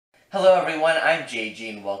Hello everyone, I'm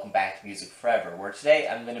JG and welcome back to Music Forever, where today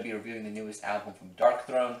I'm going to be reviewing the newest album from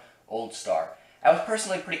Darkthrone, Old Star. I was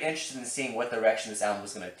personally pretty interested in seeing what direction this album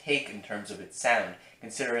was going to take in terms of its sound,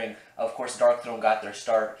 considering, of course, Darkthrone got their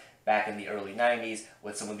start back in the early 90s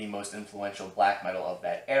with some of the most influential black metal of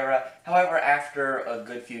that era. However, after a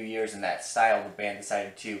good few years in that style, the band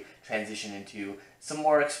decided to transition into some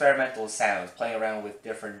more experimental sounds, playing around with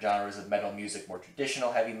different genres of metal music, more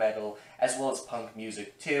traditional heavy metal, as well as punk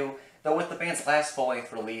music too. Though with the band's last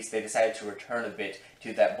full-length release, they decided to return a bit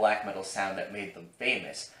to that black metal sound that made them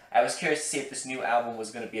famous. I was curious to see if this new album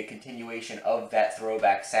was going to be a continuation of that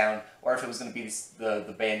throwback sound, or if it was going to be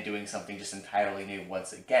the band doing something just entirely new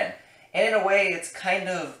once again. And in a way, it's kind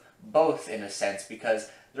of both in a sense, because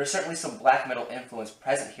there's certainly some black metal influence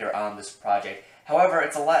present here on this project. However,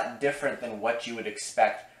 it's a lot different than what you would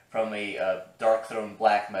expect from a Darkthrone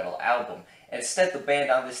black metal album. Instead, the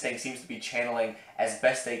band on this thing seems to be channeling as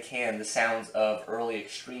best they can the sounds of early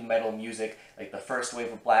extreme metal music, like the first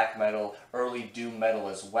wave of black metal, early doom metal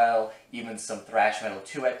as well, even some thrash metal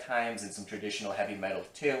too at times, and some traditional heavy metal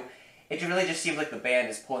too. It really just seems like the band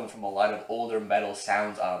is pulling from a lot of older metal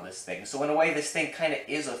sounds on this thing. So in a way, this thing kind of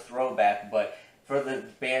is a throwback, but for the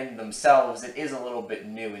band themselves, it is a little bit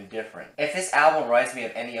new and different. If this album reminds me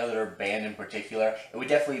of any other band in particular, it would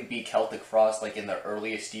definitely be Celtic Frost, like in the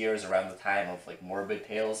earliest years, around the time of like Morbid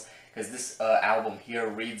Tales, because this album here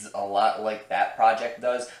reads a lot like that project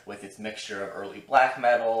does, with its mixture of early black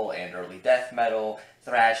metal and early death metal,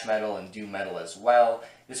 thrash metal, and doom metal as well.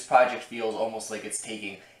 This project feels almost like it's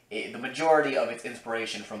taking the majority of its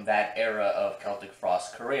inspiration from that era of Celtic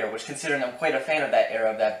Frost's career, which, considering I'm quite a fan of that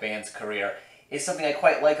era of that band's career, is something I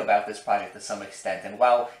quite like about this project to some extent. And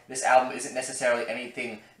while this album isn't necessarily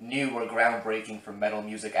anything new or groundbreaking for metal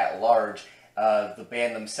music at large, the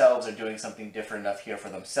band themselves are doing something different enough here for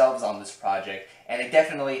themselves on this project, and they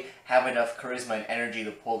definitely have enough charisma and energy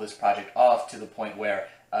to pull this project off to the point where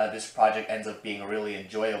this project ends up being really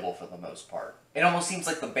enjoyable for the most part. It almost seems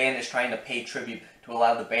like the band is trying to pay tribute to a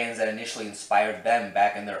lot of the bands that initially inspired them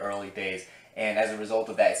back in their early days, and as a result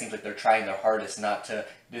of that, it seems like they're trying their hardest not to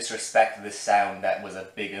disrespect this sound that was a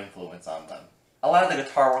big influence on them. A lot of the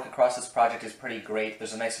guitar work across this project is pretty great.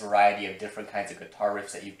 There's a nice variety of different kinds of guitar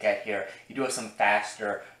riffs that you get here. You do have some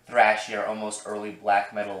faster, thrashier, almost early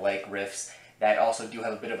black metal-like riffs that also do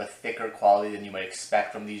have a bit of a thicker quality than you might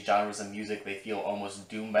expect from these genres of music. They feel almost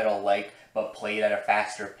doom metal-like, but played at a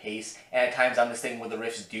faster pace. And at times on this thing where the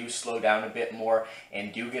riffs do slow down a bit more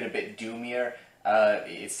and do get a bit doomier,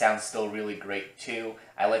 it sounds still really great too.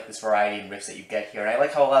 I like this variety in riffs that you get here, and I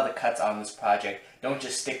like how a lot of the cuts on this project don't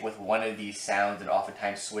just stick with one of these sounds and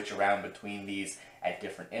oftentimes switch around between these at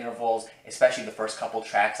different intervals. Especially the first couple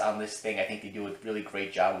tracks on this thing, I think they do a really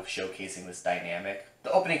great job of showcasing this dynamic.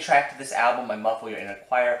 The opening track to this album, My Muffle Your Inner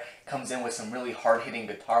Choir, comes in with some really hard-hitting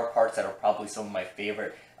guitar parts that are probably some of my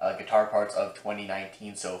favorite guitar parts of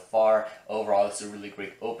 2019 so far. Overall, this is a really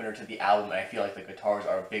great opener to the album, and I feel like the guitars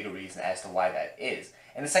are a big reason as to why that is.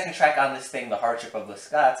 And the second track on this thing, The Hardship of the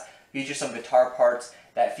Scots, features some guitar parts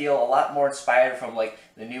that feel a lot more inspired from like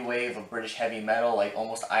the new wave of British heavy metal, like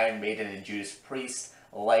almost Iron Maiden and Judas Priest,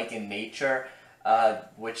 like in nature.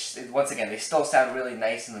 Which, once again, they still sound really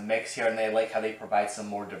nice in the mix here, and I like how they provide some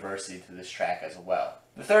more diversity to this track as well.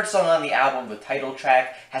 The third song on the album, the title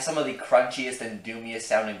track, has some of the crunchiest and doomiest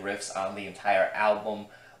sounding riffs on the entire album.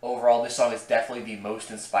 Overall, this song is definitely the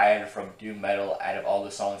most inspired from doom metal out of all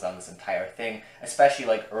the songs on this entire thing, especially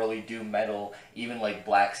like early doom metal, even like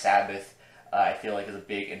Black Sabbath. I feel like is a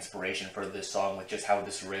big inspiration for this song with just how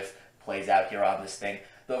this riff plays out here on this thing.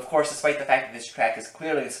 Though, of course, despite the fact that this track is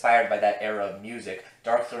clearly inspired by that era of music,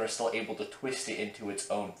 Darkthrone is still able to twist it into its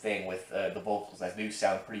own thing with the vocals that do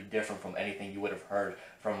sound pretty different from anything you would have heard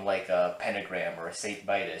from like a Pentagram or a Saint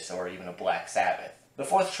Vitus or even a Black Sabbath. The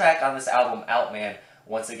fourth track on this album, Outman,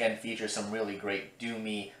 once again features some really great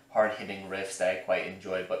doomy, hard-hitting riffs that I quite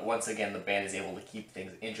enjoy, but once again the band is able to keep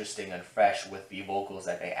things interesting and fresh with the vocals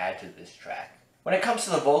that they add to this track. When it comes to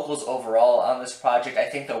the vocals overall on this project, I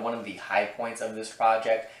think that one of the high points of this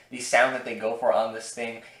project, the sound that they go for on this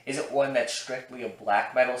thing, isn't one that's strictly a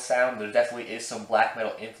black metal sound. There definitely is some black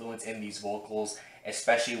metal influence in these vocals,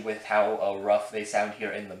 especially with how rough they sound here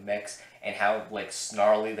in the mix and how like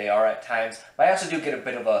snarly they are at times. But I also do get a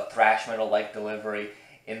bit of a thrash metal-like delivery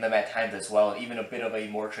in them at times as well, and even a bit of a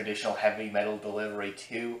more traditional heavy metal delivery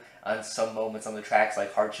too on some moments on the tracks,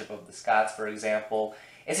 like Hardship of the Scots, for example.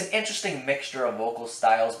 It's an interesting mixture of vocal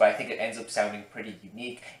styles, but I think it ends up sounding pretty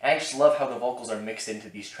unique, and I just love how the vocals are mixed into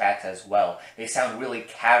these tracks as well. They sound really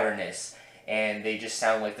cavernous, and they just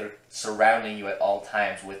sound like they're surrounding you at all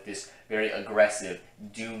times with this very aggressive,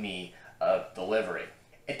 doomy delivery.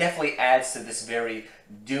 it definitely adds to this very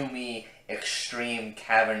doomy, extreme,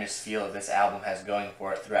 cavernous feel that this album has going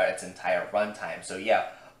for it throughout its entire runtime. So yeah,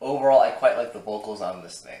 overall I quite like the vocals on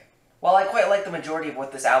this thing. While I quite like the majority of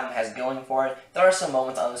what this album has going for it, there are some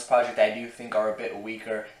moments on this project that I do think are a bit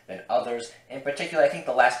weaker than others. In particular, I think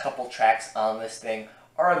the last couple tracks on this thing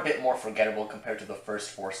are a bit more forgettable compared to the first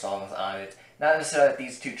 4 songs on it. Not necessarily that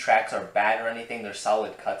these 2 tracks are bad or anything, they're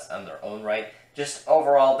solid cuts on their own right. Just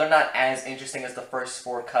overall, they're not as interesting as the first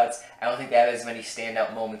 4 cuts. I don't think they have as many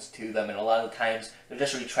standout moments to them, and a lot of the times they're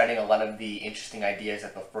just retreading a lot of the interesting ideas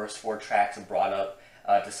that the first 4 tracks brought up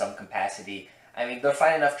to some capacity. I mean, they're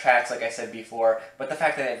fine enough tracks, like I said before, but the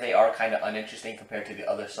fact that they are kind of uninteresting compared to the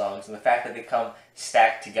other songs, and the fact that they come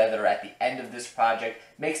stacked together at the end of this project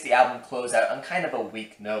makes the album close out on kind of a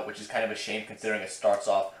weak note, which is kind of a shame considering it starts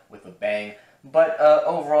off with a bang. But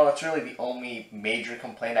overall, that's really the only major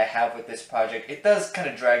complaint I have with this project. It does kind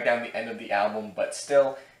of drag down the end of the album, but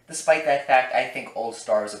still, despite that fact, I think Old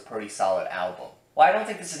Star is a pretty solid album. While I don't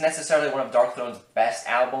think this is necessarily one of Darkthrone's best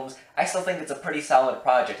albums, I still think it's a pretty solid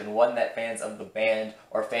project and one that fans of the band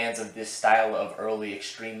or fans of this style of early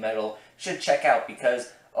extreme metal should check out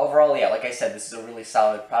because overall, yeah, like I said, this is a really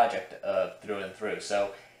solid project through and through.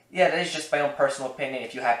 So yeah, that is just my own personal opinion.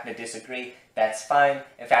 If you happen to disagree, that's fine.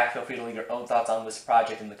 In fact, feel free to leave your own thoughts on this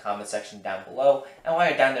project in the comment section down below. And while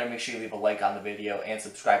you're down there, make sure you leave a like on the video and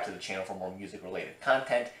subscribe to the channel for more music-related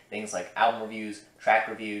content. Things like album reviews, track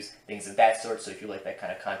reviews, things of that sort. So if you like that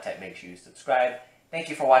kind of content, make sure you subscribe. Thank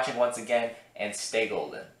you for watching once again, and stay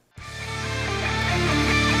golden.